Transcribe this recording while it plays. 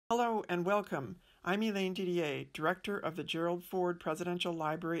Hello and welcome. I'm Elaine Didier, Director of the Gerald Ford Presidential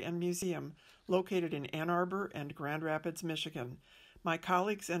Library and Museum, located in Ann Arbor and Grand Rapids, Michigan. My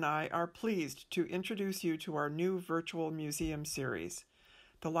colleagues and I are pleased to introduce you to our new virtual museum series.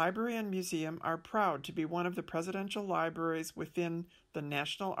 The library and museum are proud to be one of the presidential libraries within the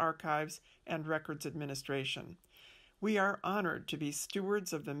National Archives and Records Administration. We are honored to be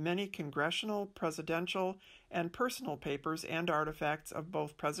stewards of the many congressional, presidential, and personal papers and artifacts of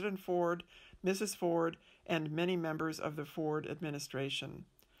both President Ford, Mrs. Ford, and many members of the Ford administration.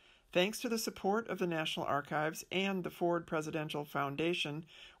 Thanks to the support of the National Archives and the Ford Presidential Foundation,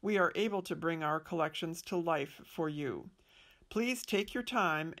 we are able to bring our collections to life for you. Please take your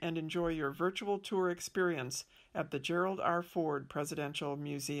time and enjoy your virtual tour experience at the Gerald R. Ford Presidential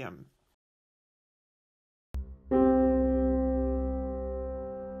Museum.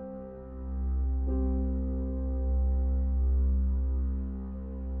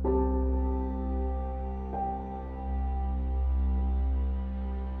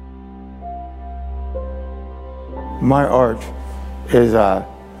 My art is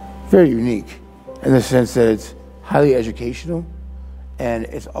very unique in the sense that it's highly educational, and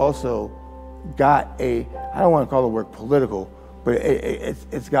it's also got I don't want to call the word political, but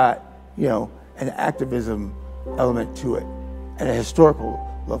it's got, an activism element to it and a historical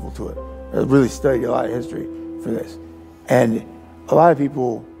level to it. I really studied a lot of history for this. And a lot of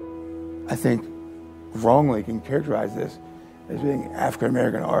people, I think, wrongly can characterize this as being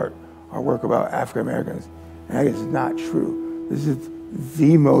African-American art or work about African-Americans. And I guess it's not true. This is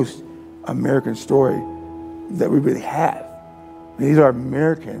the most American story that we really have. These are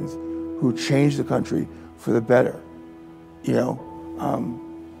Americans who changed the country for the better. There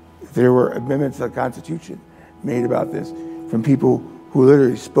were amendments to the Constitution made about this from people who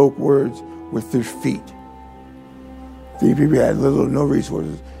literally spoke words with their feet. These people had little or no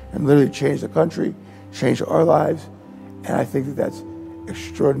resources and literally changed the country, changed our lives. And I think that that's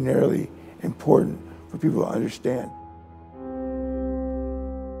extraordinarily important for people to understand.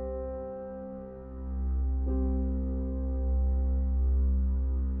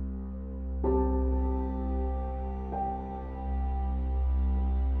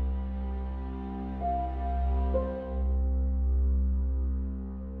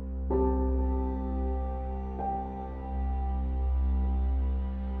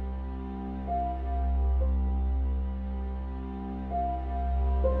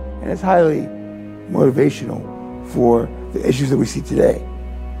 And it's highly motivational for the issues that we see today.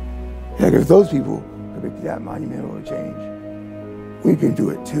 Like, if those people could make that monumental a change, we can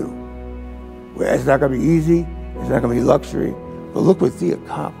do it too. It's not going to be easy, it's not going to be luxury, but look what they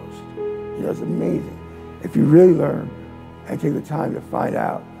accomplished. It's amazing. If you really learn and take the time to find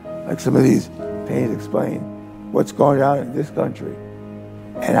out, like some of these paintings explain, what's going on in this country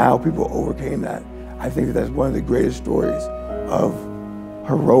and how people overcame that, I think that that's one of the greatest stories of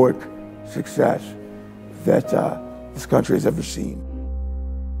heroic success that this country has ever seen.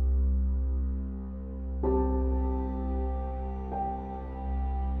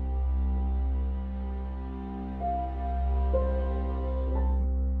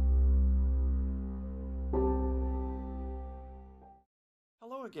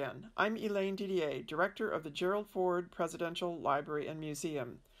 Hello again. I'm Elaine Didier, Director of the Gerald Ford Presidential Library and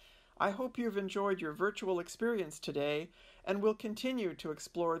Museum. I hope you've enjoyed your virtual experience today and will continue to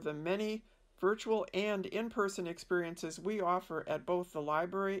explore the many virtual and in-person experiences we offer at both the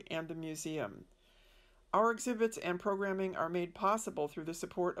library and the museum. Our exhibits and programming are made possible through the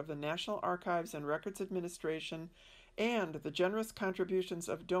support of the National Archives and Records Administration and the generous contributions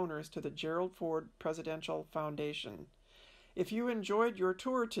of donors to the Gerald Ford Presidential Foundation. If you enjoyed your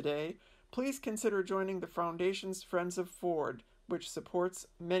tour today, please consider joining the Foundation's Friends of Ford, which supports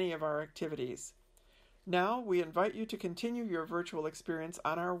many of our activities. Now, we invite you to continue your virtual experience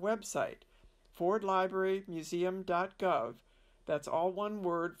on our website, fordlibrarymuseum.gov. That's all one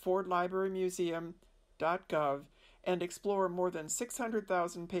word, fordlibrarymuseum.gov, and explore more than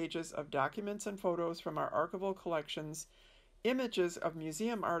 600,000 pages of documents and photos from our archival collections, images of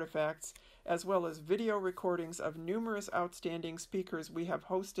museum artifacts, as well as video recordings of numerous outstanding speakers we have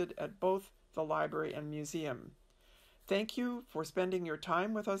hosted at both the library and museum. Thank you for spending your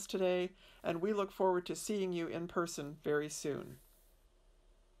time with us today, and we look forward to seeing you in person very soon.